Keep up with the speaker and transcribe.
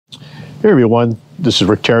Hey everyone, this is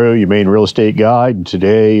Rick Theriault, your Maine real estate guide, and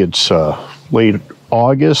today it's late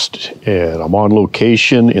August and I'm on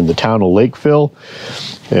location in the town of Lakeville,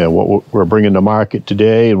 and what we're bringing to market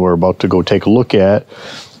today and we're about to go take a look at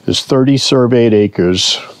is 30 surveyed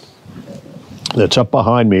acres that's up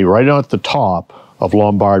behind me right at the top of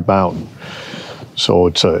Lombard Mountain. So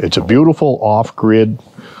it's a beautiful off-grid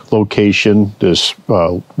location. There's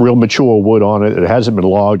real mature wood on it. It hasn't been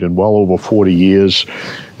logged in well over 40 years,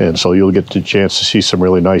 and so you'll get the chance to see some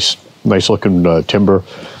really nice looking timber.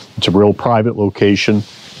 It's a real private location.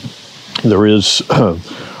 There is a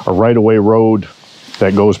right-of-way road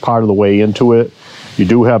that goes part of the way into it. You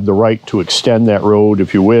do have the right to extend that road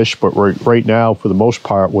if you wish, but right now, for the most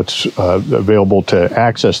part, what's available to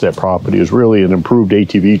access that property is really an improved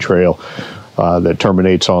ATV trail that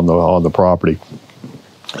terminates on the property.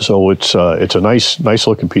 So it's a nice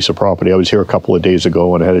looking piece of property. I was here a couple of days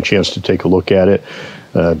ago and I had a chance to take a look at it.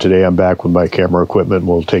 Today I'm back with my camera equipment.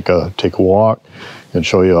 We'll take a walk and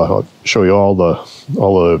show you all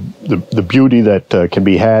the beauty that can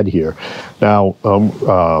be had here. Now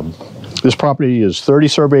this property is 30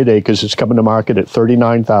 surveyed acres. It's coming to market at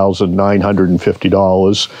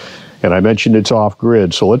 $39,950, and I mentioned it's off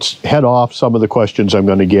grid. So let's head off some of the questions I'm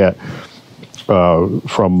going to get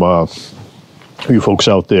from you folks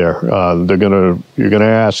out there. You're gonna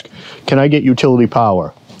ask, can I get utility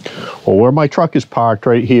power? Well, where my truck is parked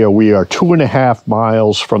right here, we are 2.5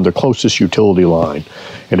 miles from the closest utility line.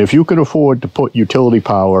 And if you can afford to put utility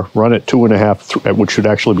power, run it 2.5, which should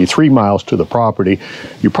actually be 3 miles to the property,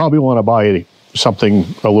 you probably want to buy something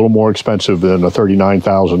a little more expensive than a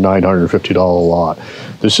 $39,950 lot.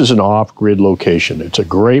 This is an off-grid location. It's a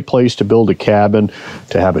great place to build a cabin,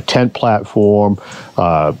 to have a tent platform.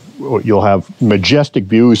 You'll have majestic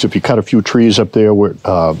views if you cut a few trees up there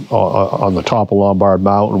on the top of Lombard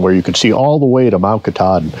Mountain, where you can see all the way to Mount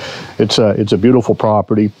Katahdin. It's a beautiful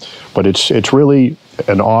property, but it's really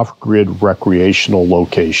an off-grid recreational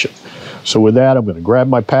location. So with that, I'm going to grab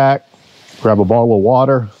my pack, grab a bottle of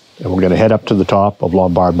water, and we're going to head up to the top of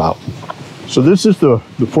Lombard Mountain. So this is the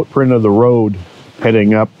footprint of the road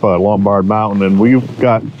heading up Lombard Mountain, and we've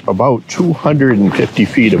got about 250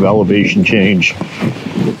 feet of elevation change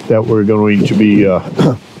that we're going to be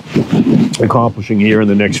accomplishing here in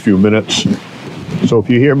the next few minutes. So if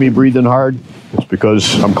you hear me breathing hard, it's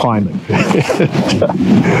because I'm climbing.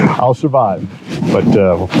 I'll survive, but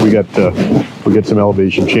we got some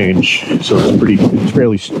elevation change, so it's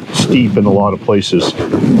fairly steep in a lot of places.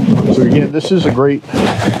 So again, this is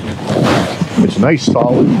it's a nice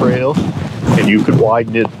solid trail, and you could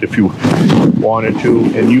widen it if you wanted to,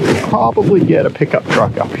 and you could probably get a pickup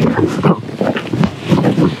truck up here.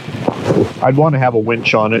 I'd want to have a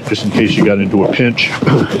winch on it just in case you got into a pinch.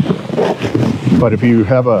 But if you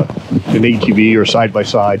have an ATV or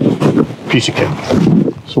side-by-side, piece of cake.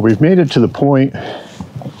 So we've made it to the point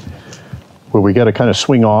where we got to kind of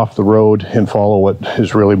swing off the road and follow what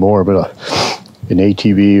is really more of an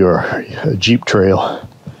ATV or a Jeep trail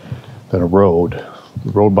than a road.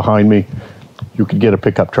 The road behind me, you could get a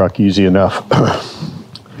pickup truck easy enough.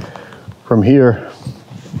 From here,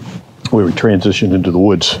 where we transition into the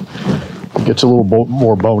woods, it gets a little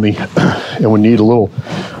more bony, and we need a little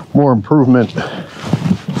more improvement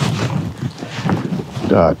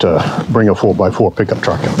to bring a 4x4 pickup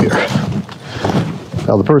truck up here.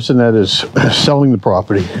 Now, the person that is selling the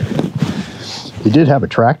property, he did have a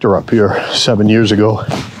tractor up here 7 years ago,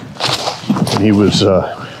 and he was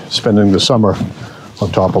spending the summer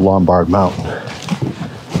on top of Lombard Mountain.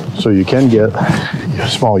 So you can get a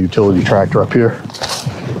small utility tractor up here,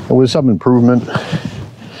 and with some improvement,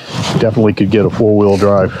 definitely could get a 4-wheel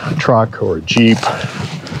drive truck or a Jeep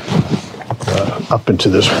up into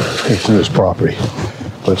this property.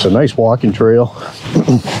 But it's a nice walking trail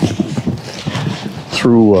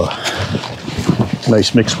through a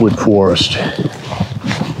nice mixed wood forest.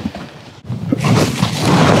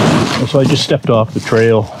 So I just stepped off the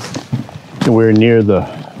trail, and we're near the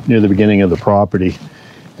beginning of the property,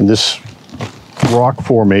 and this rock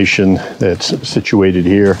formation that's situated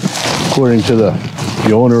here, according to the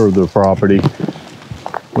owner of the property,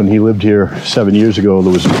 when he lived here 7 years ago,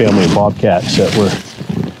 there was a family of bobcats that were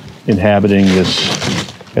inhabiting this,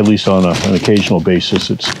 at least on an occasional basis.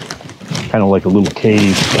 It's kind of like a little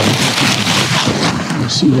cave. You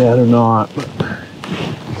see that or not? But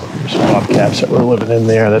there's some bobcats that were living in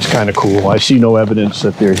there. That's kind of cool. I see no evidence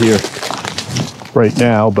that they're here right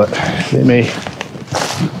now, but they may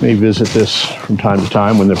visit this from time to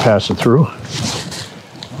time when they're passing through.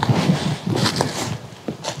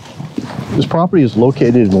 This property is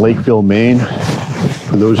located in Lakeville, Maine.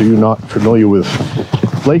 For those of you not familiar with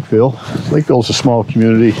Lakeville, Lakeville is a small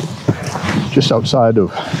community just outside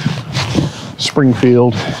of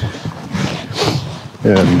Springfield,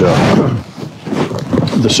 and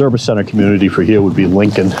the service center community for here would be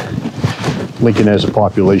Lincoln. Lincoln has a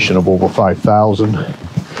population of over 5,000.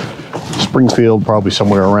 Springfield probably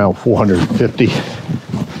somewhere around 450.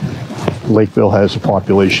 Lakeville has a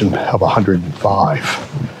population of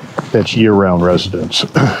 105. That's year-round residents.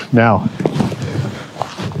 Now,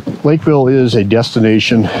 Lakeville is a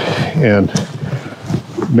destination, and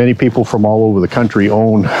many people from all over the country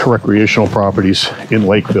own recreational properties in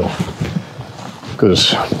Lakeville,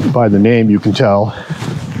 because by the name you can tell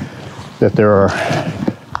that there are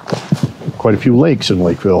quite a few lakes in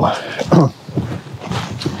Lakeville.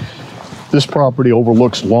 This property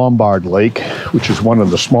overlooks Lombard Lake, which is one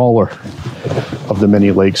of the smaller of the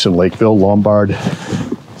many lakes in Lakeville. Lombard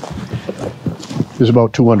is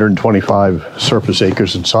about 225 surface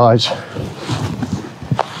acres in size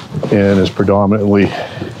and is predominantly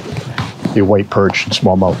a white perch and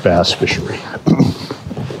smallmouth bass fishery.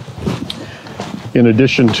 In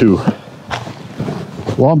addition to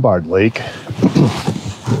Lombard Lake,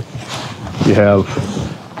 you have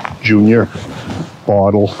junior,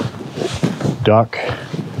 bottle, duck,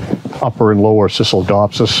 upper and lower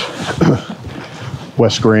Sisseldopsis,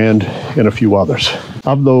 West Grand, and a few others.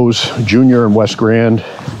 Of those, junior and West Grand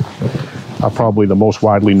are probably the most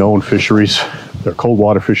widely known fisheries. They're cold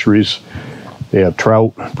water fisheries. They have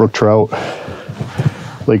trout, brook trout,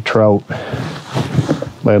 lake trout,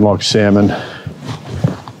 landlocked salmon,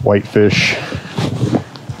 whitefish,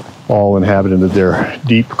 all inhabited their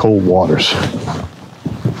deep, cold waters.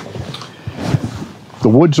 The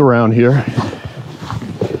woods around here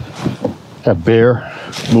have bear,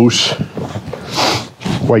 moose,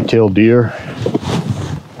 white-tailed deer,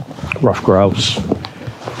 rough grouse,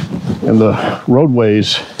 and the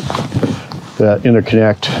roadways that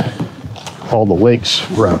interconnect all the lakes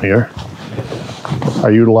around here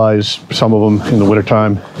are utilized, some of them in the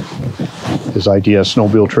wintertime, as ITS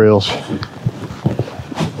snowmobile trails,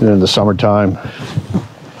 and in the summertime,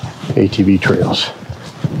 ATV trails.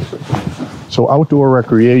 So outdoor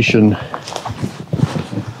recreation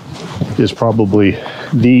is probably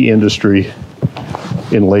the industry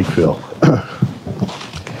in Lakeville.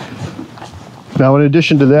 Now, in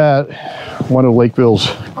addition to that, one of Lakeville's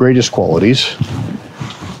greatest qualities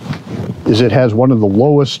is it has one of the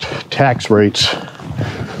lowest tax rates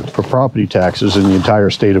for property taxes in the entire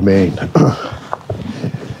state of Maine.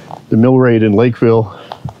 The mill rate in Lakeville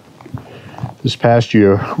this past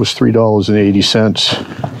year was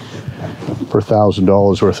 $3.80 per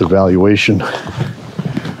 $1,000 worth of valuation,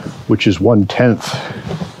 which is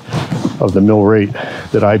 1/10 of the mill rate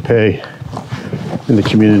that I pay in the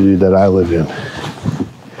community that I live in.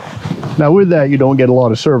 Now, with that, you don't get a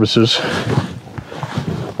lot of services.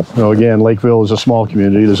 You know, again, Lakeville is a small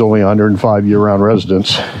community. There's only 105 year-round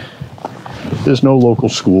residents. There's no local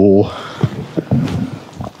school.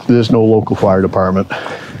 There's no local fire department.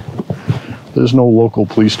 There's no local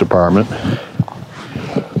police department.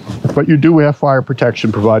 But you do have fire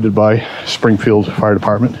protection provided by Springfield Fire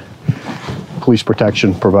Department, police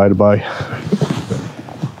protection provided by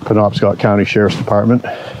Penobscot County Sheriff's Department.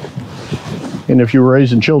 And if you're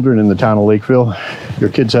raising children in the town of Lakeville, your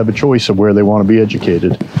kids have a choice of where they want to be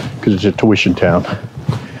educated, because it's a tuition town.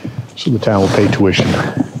 So the town will pay tuition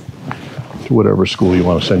to whatever school you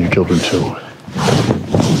want to send your children to.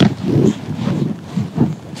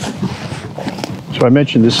 So I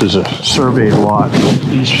mentioned this is a surveyed lot.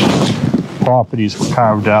 These properties were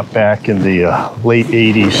carved up back in the late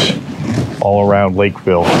 80s all around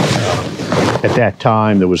Lakeville. At that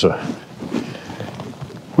time,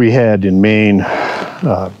 we had in Maine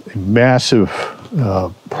a massive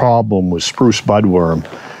problem with spruce budworm,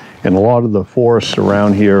 and a lot of the forests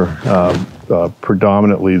around here,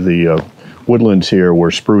 predominantly the woodlands here,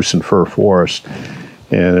 were spruce and fir forest,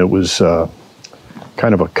 and it was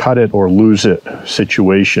kind of a cut it or lose it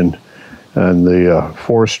situation. And the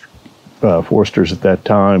foresters at that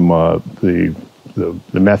time, the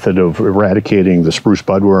method of eradicating the spruce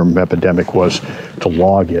budworm epidemic was to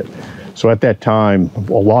log it. So at that time,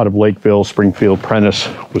 a lot of Lakeville, Springfield, Prentice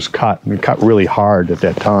was cut, and cut really hard at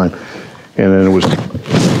that time. And then it was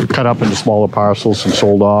cut up into smaller parcels and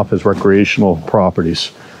sold off as recreational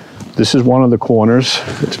properties. This is one of the corners.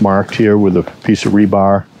 It's marked here with a piece of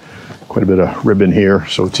rebar, quite a bit of ribbon here,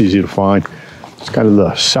 so it's easy to find. It's kind of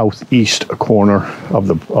the southeast corner of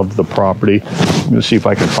the property. I'm going to see if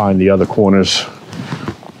I can find the other corners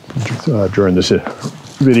during this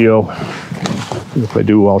video. If I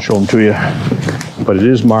do, I'll show them to you. But it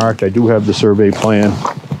is marked. I do have the survey plan.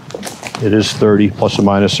 It is 30 plus or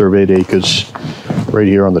minus surveyed acres right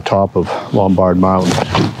here on the top of Lombard Mountain.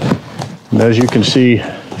 And as you can see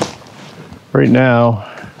right now,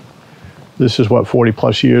 this is what 40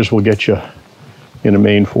 plus years will get you in a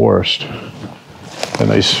Maine forest. A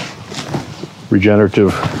nice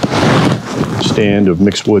regenerative stand of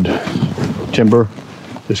mixed wood timber.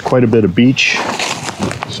 There's quite a bit of beech,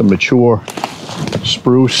 some mature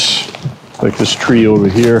spruce, like this tree over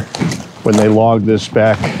here. When they logged this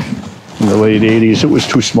back in the late 80s, it was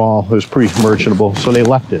too small. It was pretty merchantable, so they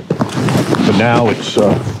left it. But now it's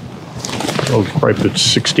probably it's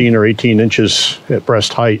 16 or 18 inches at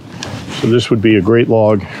breast height. So this would be a great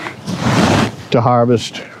log to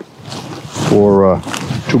harvest for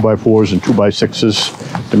 2x4s and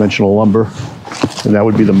 2x6s, dimensional lumber, and that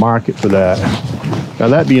would be the market for that. Now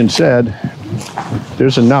that being said,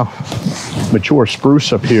 there's enough mature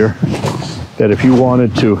spruce up here that if you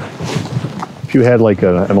wanted to, if you had like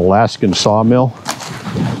an Alaskan sawmill,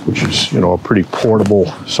 which is, a pretty portable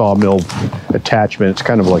sawmill attachment, it's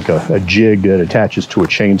kind of like a jig that attaches to a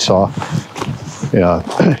chainsaw,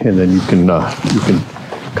 and then you can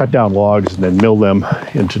cut down logs and then mill them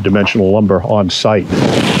into dimensional lumber on site.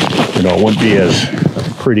 It wouldn't be as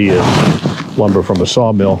pretty as lumber from a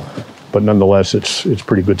sawmill, but nonetheless, it's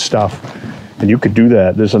pretty good stuff. And you could do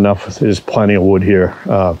that. There's plenty of wood here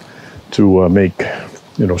to make,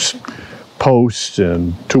 posts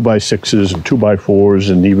and 2x6s and 2x4s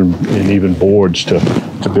and even boards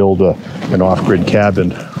to build an off-grid cabin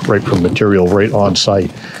right from material right on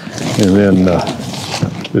site. And then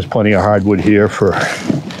there's plenty of hardwood here for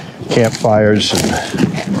campfires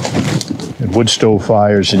and wood stove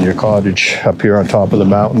fires in your cottage up here on top of the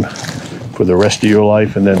mountain for the rest of your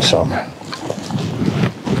life, and then some.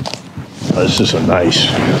 This is a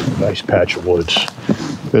nice patch of woods.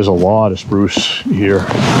 There's a lot of spruce here.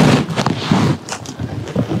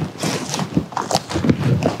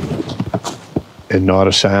 And not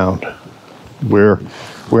a sound. We're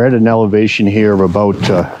at an elevation here of about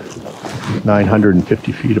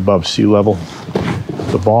 950 feet above sea level.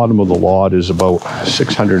 The bottom of the lot is about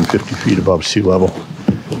 650 feet above sea level.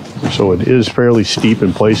 So it is fairly steep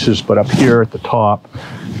in places, but up here at the top,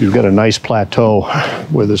 you've got a nice plateau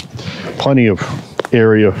where there's plenty of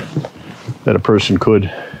area that a person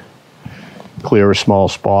could clear a small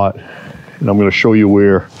spot. And I'm going to show you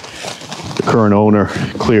where the current owner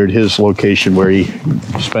cleared his location, where he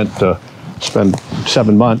spent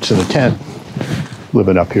 7 months in a tent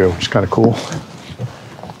living up here, which is kind of cool.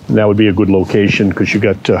 And that would be a good location because you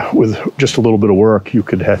got, with just a little bit of work, you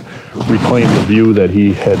could reclaim the view that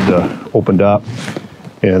he had opened up,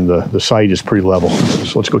 and the site is pretty level.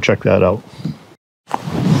 So let's go check that out.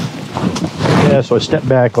 Yeah, so I stepped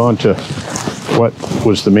back onto what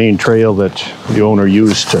was the main trail that the owner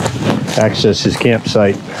used to access his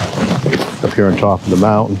campsite up here on top of the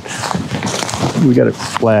mountain. We got it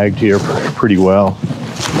flagged here pretty well,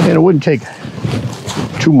 and it wouldn't take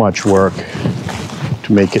too much work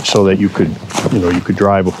to make it so that you could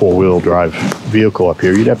drive a four-wheel drive vehicle up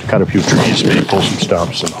here. You'd have to cut a few trees, maybe pull some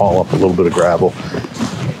stumps and haul up a little bit of gravel,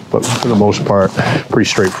 but for the most part, pretty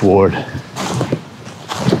straightforward.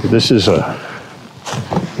 This is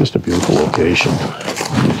just a beautiful location.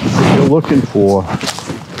 If you're looking for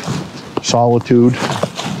solitude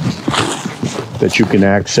that you can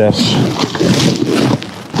access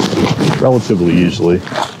relatively easily.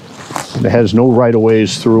 It has no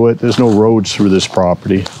right-of-ways through it. There's no roads through this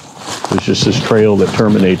property. There's just this trail that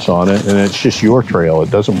terminates on it, and it's just your trail. It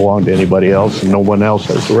doesn't belong to anybody else, and no one else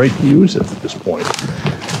has the right to use it at this point.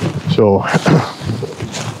 So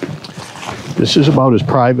this is about as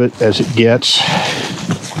private as it gets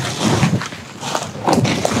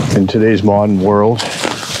in today's modern world.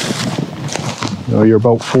 You're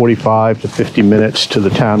about 45 to 50 minutes to the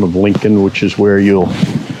town of Lincoln, which is where you'll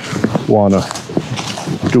want to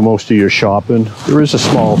do most of your shopping. There is a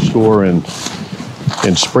small store in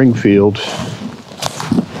Springfield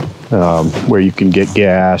where you can get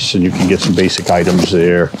gas and you can get some basic items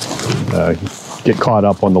there. Get caught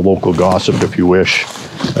up on the local gossip if you wish.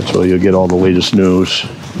 That's where you'll get all the latest news.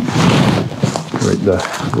 Right, the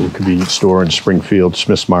little convenience store in Springfield,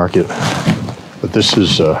 Smith's Market. But this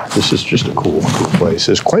is just a cool place.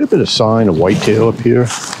 There's quite a bit of sign of whitetail up here.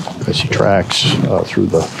 I see tracks through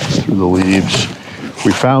the leaves.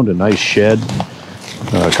 We found a nice shed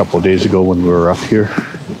a couple of days ago when we were up here.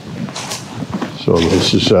 So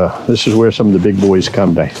this is where some of the big boys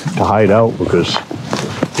come to hide out because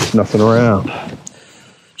there's nothing around.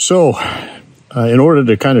 So in order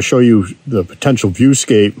to kind of show you the potential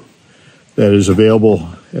viewscape that is available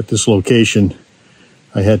at this location,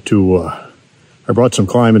 I brought some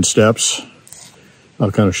climbing steps.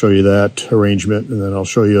 I'll kind of show you that arrangement, and then I'll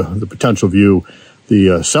show you the potential view.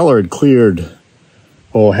 The seller had cleared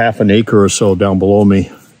half an acre or so down below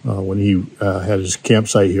me when he had his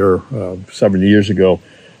campsite here 7 years ago.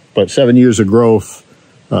 But 7 years of growth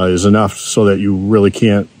is enough so that you really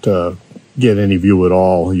can't get any view at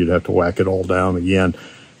all. You'd have to whack it all down again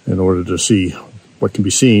in order to see what can be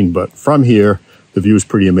seen. But from here, the view is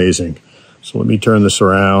pretty amazing. So let me turn this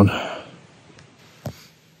around.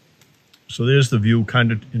 So there's the view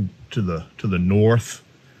kind of to the north,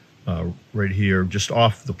 right here, just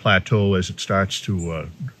off the plateau as it starts to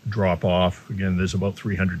drop off. Again, there's about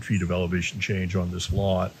 300 feet of elevation change on this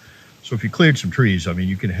lot. So if you cleared some trees, I mean,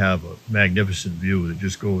 you can have a magnificent view that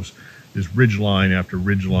just goes, there's ridge line after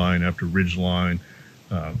ridge line after ridge line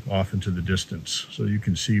off into the distance. So you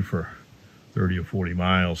can see for 30 or 40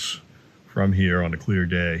 miles from here on a clear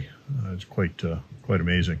day. It's quite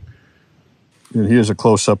amazing. And here's a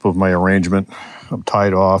close-up of my arrangement. I'm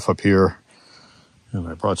tied off up here, and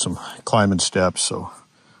I brought some climbing steps, so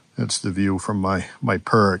that's the view from my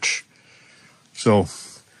perch. So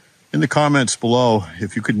in the comments below,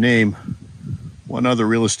 if you could name one other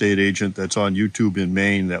real estate agent that's on YouTube in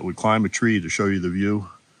Maine that would climb a tree to show you the view,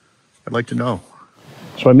 I'd like to know.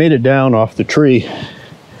 So I made it down off the tree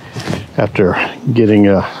after getting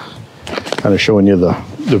kind of showing you the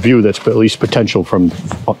view that's at least potential from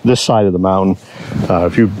this side of the mountain.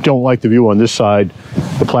 If you don't like the view on this side,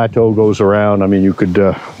 the plateau goes around. I mean, you could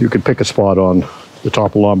pick a spot on the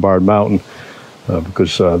top of Lombard Mountain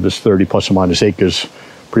because this 30 plus or minus acres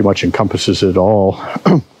pretty much encompasses it all.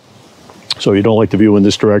 So you don't like the view in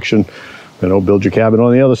this direction, build your cabin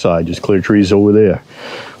on the other side, just clear trees over there.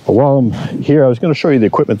 But while I'm here, I was going to show you the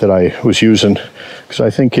equipment that I was using because I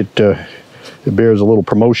think it bears a little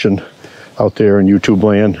promotion out there in YouTube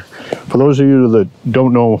land. For those of you that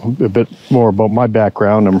don't know a bit more about my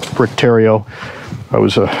background, I'm Rick Theriault. I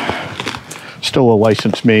was still a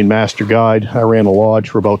licensed Maine master guide. I ran a lodge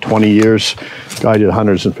for about 20 years, guided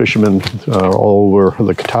hunters and fishermen all over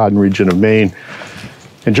the Katahdin region of Maine.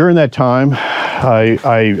 And during that time,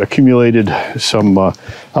 I accumulated some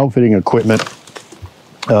outfitting equipment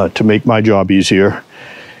to make my job easier.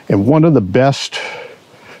 And one of the best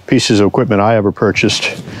pieces of equipment I ever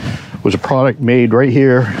purchased was a product made right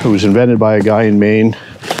here. It was invented by a guy in Maine.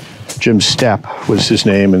 Jim Stepp was his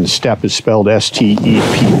name, and Stepp is spelled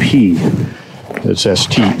S-T-E-P-P. It's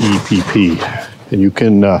S-T-E-P-P. And you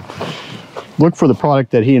can look for the product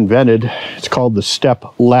that he invented. It's called the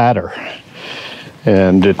Stepp Ladder.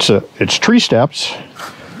 And it's tree steps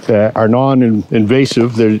that are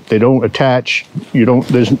non-invasive. They don't attach.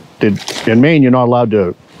 In Maine, you're not allowed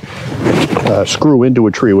to screw into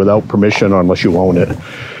a tree without permission unless you own it.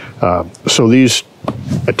 So these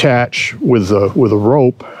attach with a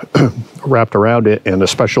rope wrapped around it and a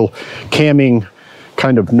special camming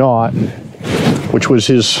kind of knot, which was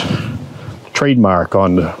his trademark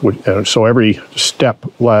on so every step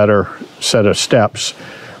ladder set of steps,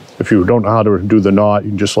 if you don't know how to do the knot,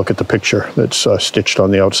 you can just look at the picture that's stitched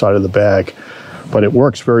on the outside of the bag. But it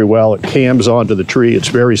works very well. It cams onto the tree. It's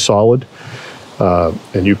very solid.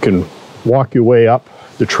 And you can walk your way up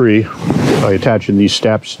the tree by attaching these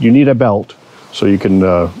steps. You need a belt so you can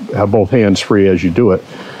have both hands free as you do it.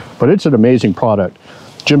 But it's an amazing product.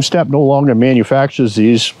 Jim Stepp no longer manufactures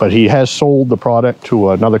these, but he has sold the product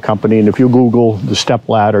to another company. And if you Google the Stepp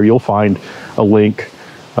Ladder, you'll find a link.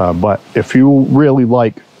 But if you really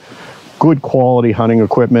like good quality hunting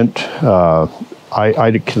equipment,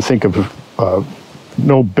 I can think of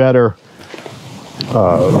no better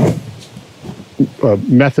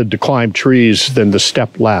method to climb trees than the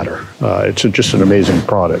Stepp Ladder. It's just an amazing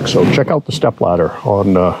product. So check out the Stepp Ladder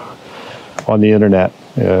on the internet.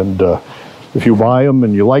 And if you buy them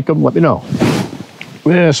and you like them, let me know.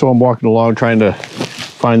 Yeah, so I'm walking along trying to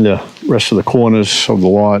find the rest of the corners of the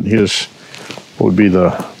lot. Here's what would be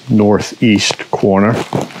the northeast corner.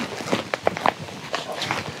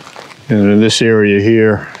 And in this area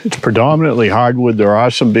here, it's predominantly hardwood. There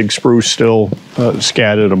are some big spruce still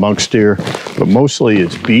scattered amongst here, but mostly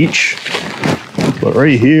it's beech. But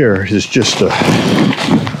right here is just a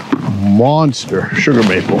monster sugar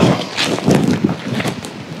maple,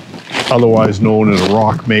 otherwise known as a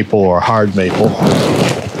rock maple or hard maple.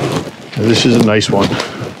 And this is a nice one.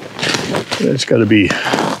 It's got to be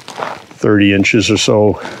 30 inches or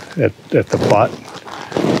so at the butt.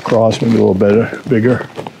 Across, maybe a little bit bigger.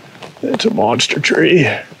 It's a monster tree.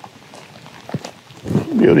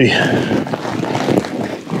 Beauty.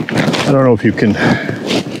 I don't know if you can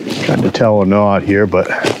kind of tell or not here, but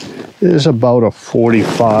there's about a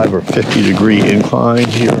 45 or 50 degree incline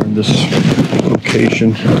here in this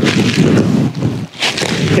location.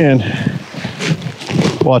 And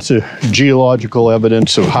lots of geological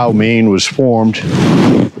evidence of how Maine was formed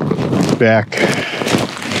back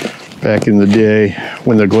back in the day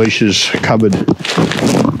when the glaciers covered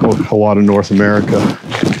a lot of North America.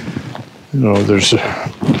 You know,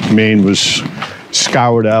 Maine was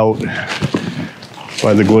scoured out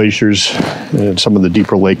by the glaciers and some of the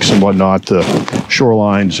deeper lakes and whatnot. The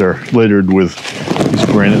shorelines are littered with these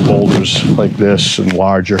granite boulders like this and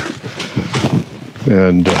larger.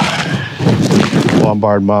 And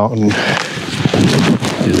Lombard Mountain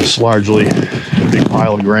is largely a big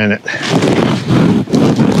pile of granite.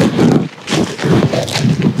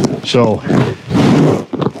 So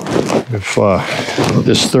if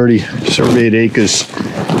this 30 surveyed acres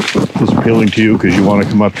is appealing to you because you want to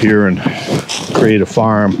come up here and create a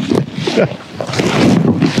farm, you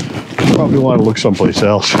probably want to look someplace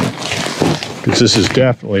else, because this is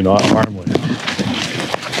definitely not farmland.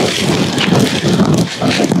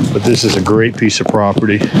 But this is a great piece of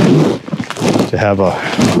property to have a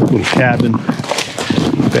little cabin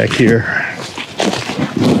back here,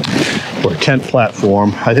 or a tent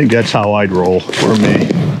platform. I think that's how I'd roll for me.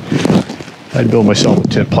 I'd build myself a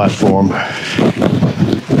tent platform,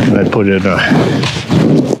 and I'd put in a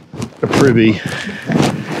privy,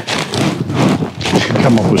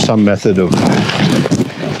 come up with some method of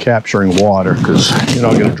capturing water, because you're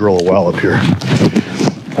not going to drill a well up here.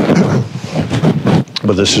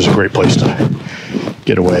 But this is a great place to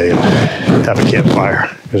get away and have a campfire.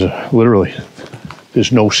 Literally,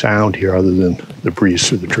 there's no sound here other than the breeze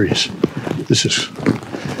through the trees. This is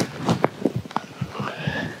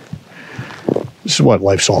what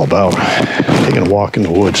life's all about, taking a walk in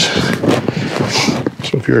the woods.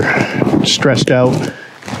 So if you're stressed out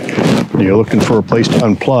and you're looking for a place to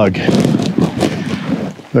unplug,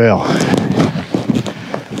 well,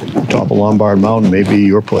 top of Lombard Mountain may be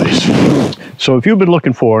your place. So if you've been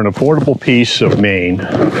looking for an affordable piece of Maine,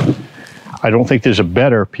 I don't think there's a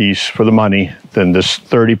better piece for the money than this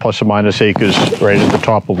 30 plus or minus acres right at the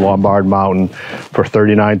top of Lombard Mountain for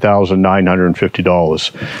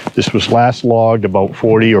 $39,950. This was last logged about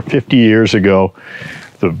 40 or 50 years ago.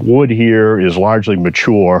 The wood here is largely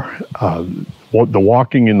mature. The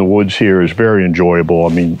walking in the woods here is very enjoyable. I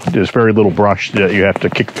mean, there's very little brush that you have to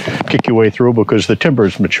kick your way through because the timber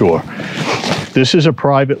is mature. This is a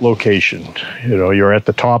private location. You know, you're at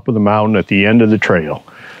the top of the mountain at the end of the trail.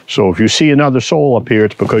 So if you see another soul up here,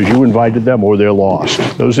 it's because you invited them or they're lost.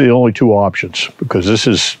 Those are the only two options, because this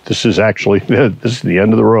is actually, this is the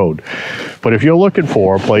end of the road. But if you're looking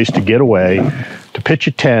for a place to get away, to pitch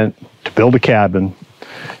a tent, to build a cabin,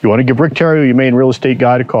 you want to give Rick Theriault, your Maine real estate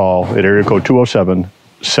guy, a call at area code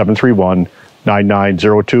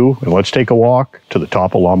 207-731-9902, and let's take a walk to the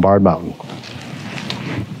top of Lombard Mountain.